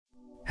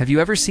Have you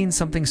ever seen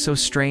something so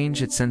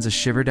strange it sends a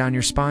shiver down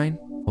your spine?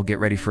 Well, get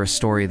ready for a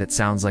story that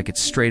sounds like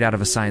it's straight out of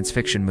a science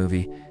fiction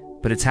movie,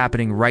 but it's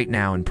happening right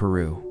now in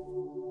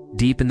Peru.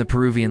 Deep in the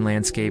Peruvian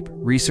landscape,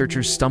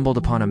 researchers stumbled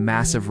upon a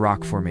massive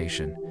rock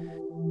formation.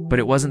 But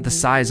it wasn't the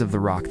size of the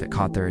rock that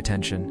caught their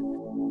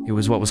attention. It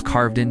was what was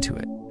carved into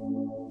it.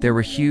 There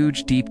were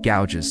huge, deep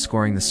gouges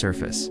scoring the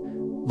surface,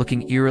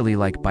 looking eerily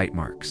like bite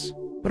marks.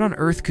 What on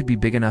earth could be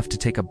big enough to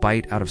take a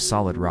bite out of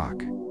solid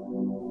rock?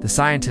 The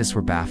scientists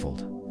were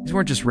baffled. These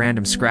weren't just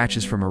random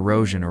scratches from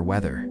erosion or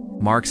weather.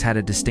 Marks had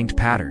a distinct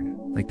pattern,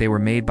 like they were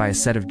made by a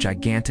set of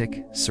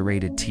gigantic,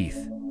 serrated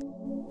teeth.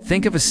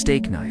 Think of a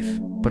steak knife,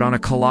 but on a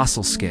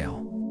colossal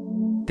scale.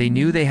 They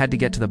knew they had to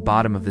get to the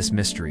bottom of this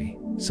mystery,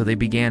 so they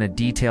began a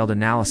detailed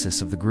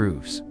analysis of the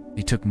grooves.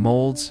 They took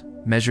molds,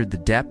 measured the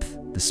depth,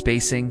 the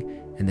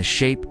spacing, and the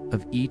shape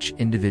of each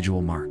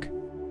individual mark.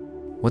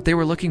 What they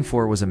were looking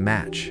for was a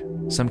match,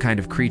 some kind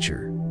of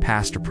creature,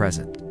 past or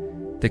present,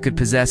 that could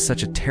possess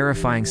such a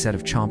terrifying set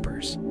of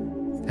chompers.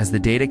 As the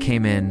data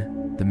came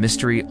in, the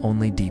mystery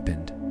only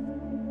deepened.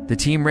 The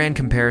team ran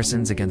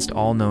comparisons against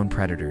all known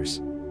predators,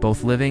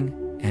 both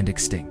living and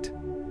extinct.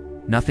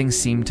 Nothing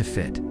seemed to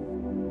fit.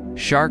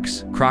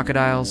 Sharks,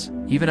 crocodiles,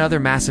 even other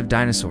massive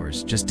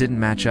dinosaurs just didn't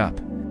match up.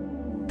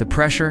 The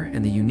pressure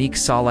and the unique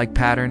saw-like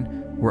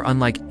pattern were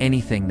unlike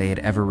anything they had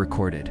ever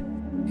recorded.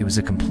 It was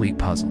a complete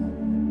puzzle.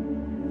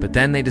 But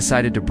then they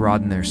decided to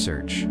broaden their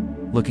search,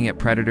 looking at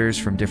predators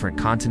from different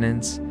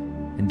continents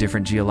and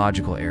different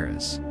geological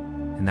eras.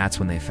 And that's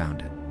when they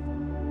found it.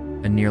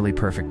 A nearly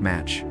perfect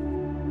match.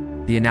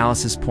 The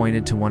analysis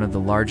pointed to one of the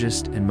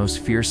largest and most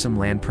fearsome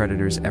land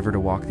predators ever to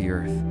walk the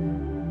earth,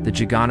 the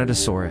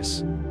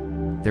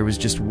Giganotosaurus. There was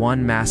just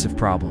one massive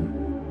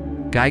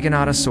problem.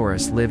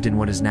 Giganotosaurus lived in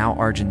what is now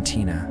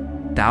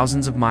Argentina,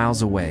 thousands of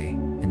miles away,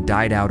 and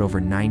died out over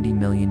 90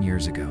 million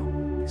years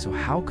ago. So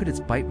how could its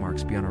bite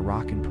marks be on a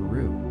rock in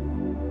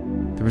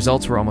Peru? The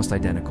results were almost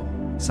identical.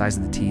 The size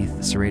of the teeth,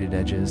 the serrated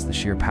edges, the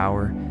sheer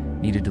power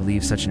needed to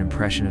leave such an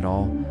impression at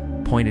all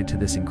pointed to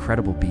this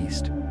incredible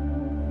beast.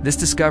 This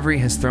discovery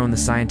has thrown the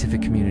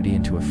scientific community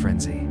into a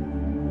frenzy.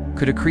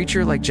 Could a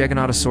creature like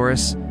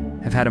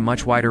Giganotosaurus have had a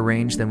much wider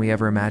range than we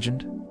ever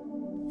imagined?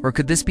 Or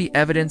could this be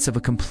evidence of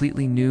a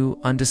completely new,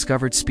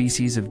 undiscovered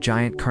species of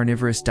giant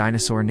carnivorous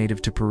dinosaur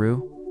native to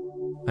Peru?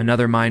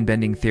 Another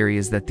mind-bending theory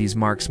is that these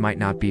marks might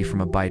not be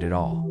from a bite at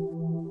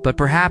all, but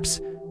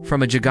perhaps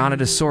from a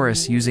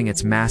Giganotosaurus using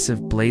its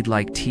massive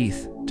blade-like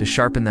teeth to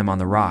sharpen them on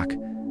the rock,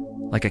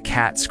 like a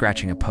cat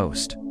scratching a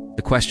post.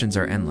 The questions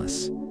are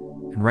endless,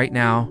 and right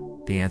now,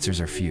 the answers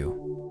are few.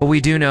 What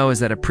we do know is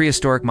that a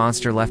prehistoric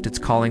monster left its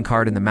calling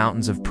card in the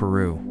mountains of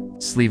Peru,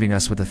 leaving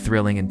us with a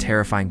thrilling and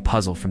terrifying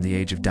puzzle from the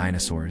age of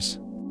dinosaurs.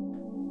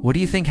 What do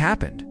you think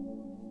happened?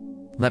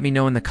 Let me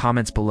know in the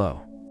comments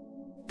below.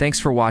 Thanks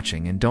for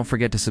watching, and don't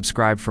forget to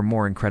subscribe for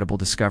more incredible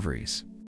discoveries.